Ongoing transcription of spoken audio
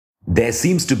There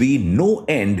seems to be no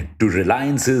end to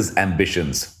Reliance's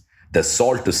ambitions. The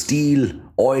salt to steel,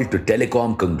 oil to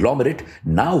telecom conglomerate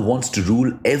now wants to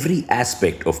rule every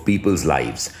aspect of people's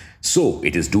lives. So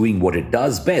it is doing what it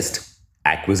does best,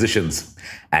 acquisitions.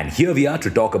 And here we are to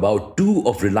talk about two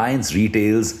of Reliance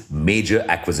Retail's major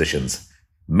acquisitions,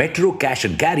 Metro Cash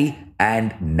and Carry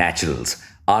and Naturals.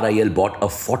 RIL bought a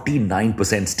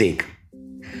 49% stake.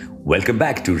 Welcome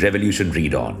back to Revolution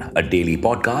Read On, a daily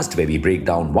podcast where we break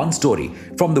down one story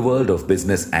from the world of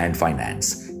business and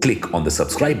finance. Click on the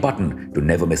subscribe button to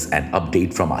never miss an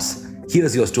update from us.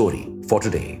 Here's your story for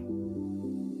today.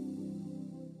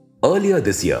 Earlier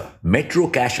this year, Metro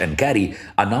Cash and Carry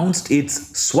announced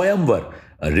its Swayamvar,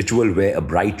 a ritual where a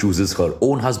bride chooses her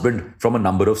own husband from a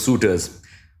number of suitors.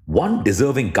 One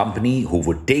deserving company who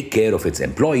would take care of its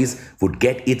employees would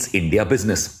get its India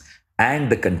business.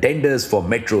 And the contenders for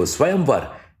Metro's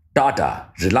Swayamvar, Tata,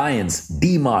 Reliance,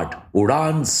 D-Mart,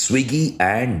 Udaan, Swiggy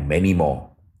and many more.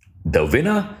 The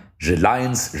winner,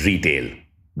 Reliance Retail.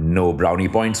 No brownie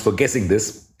points for guessing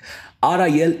this.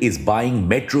 RIL is buying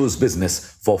Metro's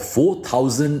business for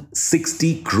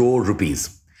 4,060 crore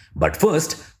rupees. But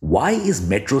first, why is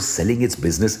Metro selling its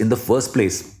business in the first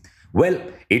place? Well,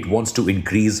 it wants to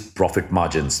increase profit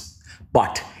margins.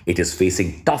 But it is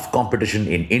facing tough competition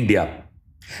in India.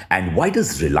 And why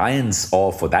does Reliance,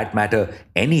 or for that matter,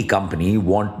 any company,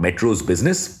 want Metro's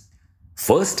business?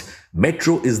 First,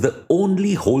 Metro is the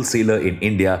only wholesaler in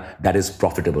India that is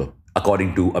profitable,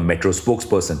 according to a Metro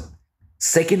spokesperson.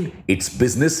 Second, its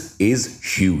business is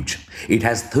huge. It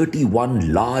has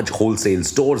 31 large wholesale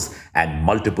stores and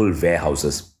multiple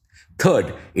warehouses.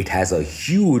 Third, it has a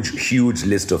huge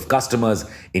list of customers,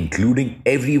 including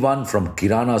everyone from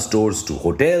kirana stores to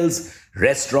hotels,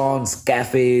 restaurants,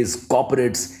 cafes,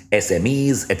 corporates,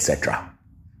 SMEs, etc.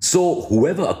 So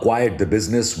whoever acquired the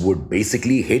business would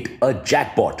basically hit a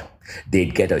jackpot.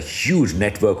 They'd get a huge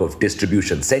network of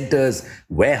distribution centers,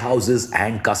 warehouses,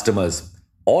 and customers.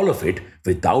 All of it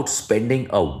without spending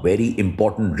a very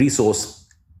important resource,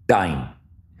 time.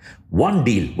 One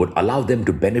deal would allow them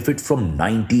to benefit from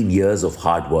 19 years of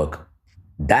hard work.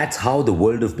 That's how the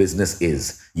world of business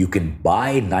is. You can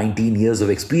buy 19 years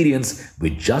of experience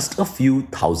with just a few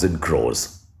thousand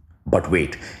crores. But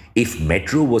wait, if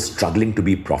Metro was struggling to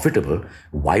be profitable,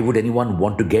 why would anyone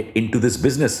want to get into this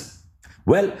business?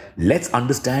 Well, let's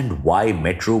understand why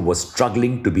Metro was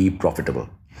struggling to be profitable.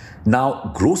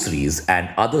 Now, groceries and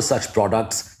other such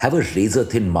products have a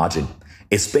razor-thin margin,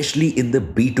 especially in the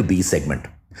B2B segment.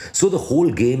 So the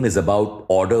whole game is about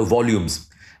order volumes.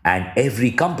 And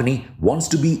every company wants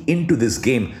to be into this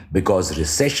game because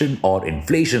recession or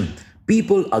inflation,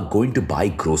 people are going to buy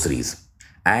groceries.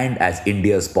 And as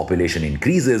India's population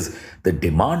increases, the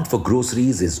demand for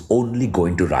groceries is only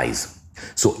going to rise.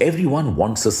 So everyone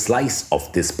wants a slice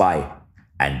of this pie.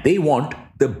 And they want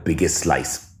the biggest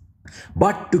slice.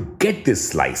 But to get this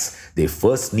slice, they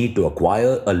first need to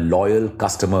acquire a loyal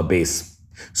customer base.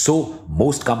 So,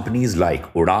 most companies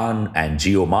like Udaan and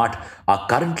JioMart are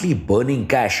currently burning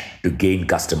cash to gain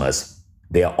customers.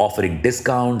 They are offering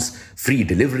discounts, free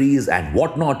deliveries, and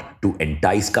whatnot to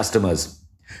entice customers.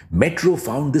 Metro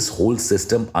found this whole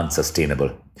system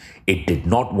unsustainable. It did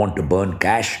not want to burn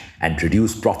cash and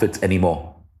reduce profits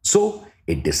anymore. So,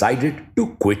 it decided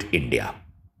to quit India.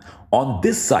 On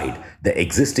this side, the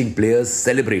existing players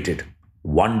celebrated.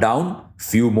 One down,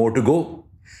 few more to go.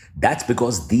 That's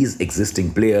because these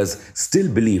existing players still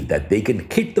believe that they can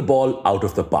hit the ball out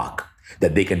of the park,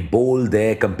 that they can bowl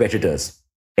their competitors.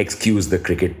 Excuse the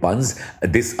cricket puns,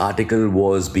 this article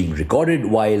was being recorded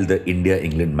while the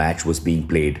India-England match was being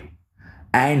played.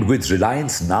 And with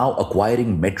Reliance now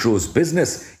acquiring Metro's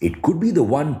business, it could be the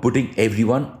one putting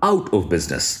everyone out of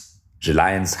business.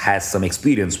 Reliance has some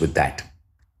experience with that.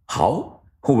 How?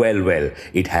 Well,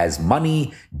 it has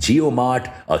money,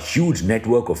 JioMart, a huge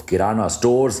network of kirana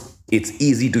stores, its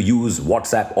easy to use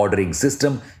WhatsApp ordering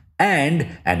system, and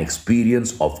an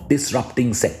experience of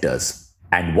disrupting sectors.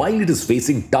 And while it is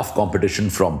facing tough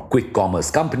competition from quick commerce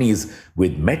companies,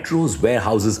 with Metro's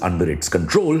warehouses under its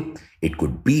control, it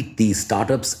could beat these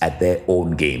startups at their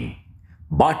own game.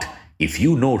 But if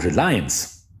you know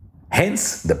Reliance,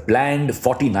 hence the planned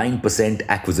 49%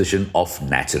 acquisition of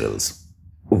Naturals.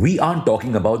 We aren't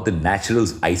talking about the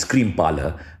Naturals ice cream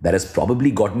parlor that has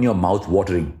probably gotten your mouth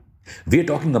watering. We're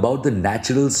talking about the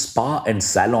Naturals spa and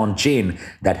salon chain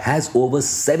that has over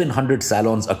 700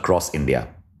 salons across India.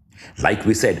 Like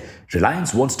we said,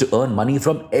 Reliance wants to earn money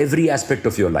from every aspect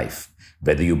of your life.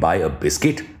 Whether you buy a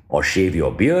biscuit or shave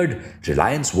your beard,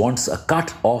 Reliance wants a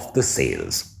cut of the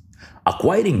sales.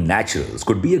 Acquiring Naturals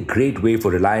could be a great way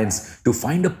for Reliance to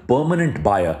find a permanent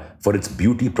buyer for its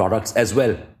beauty products as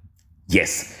well.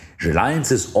 Yes,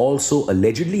 Reliance is also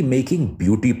allegedly making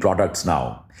beauty products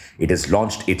now. It has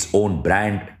launched its own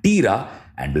brand, Tira,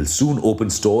 and will soon open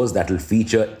stores that will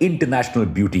feature international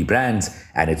beauty brands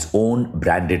and its own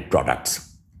branded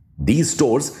products. These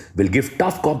stores will give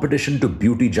tough competition to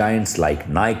beauty giants like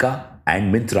Nykaa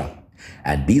and Myntra.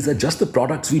 And these are just the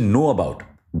products we know about.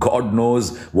 God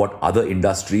knows what other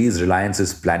industries Reliance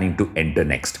is planning to enter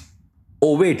next.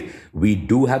 Oh, wait, we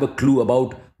do have a clue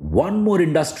about one more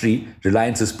industry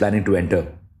Reliance is planning to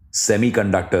enter: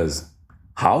 semiconductors.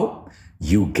 How?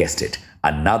 You guessed it,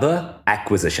 another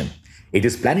acquisition. It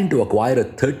is planning to acquire a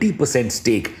 30%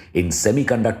 stake in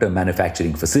semiconductor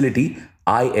manufacturing facility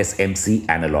ISMC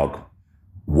Analog.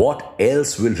 What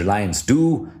else will Reliance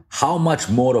do? How much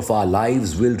more of our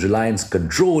lives will Reliance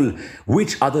control?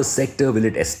 Which other sector will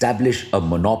it establish a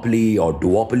monopoly or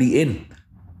duopoly in?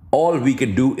 All we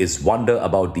can do is wonder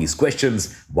about these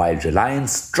questions while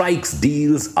Reliance strikes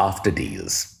deals after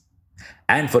deals.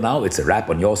 And for now, it's a wrap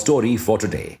on your story for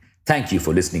today. Thank you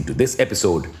for listening to this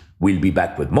episode. We'll be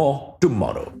back with more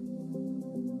tomorrow.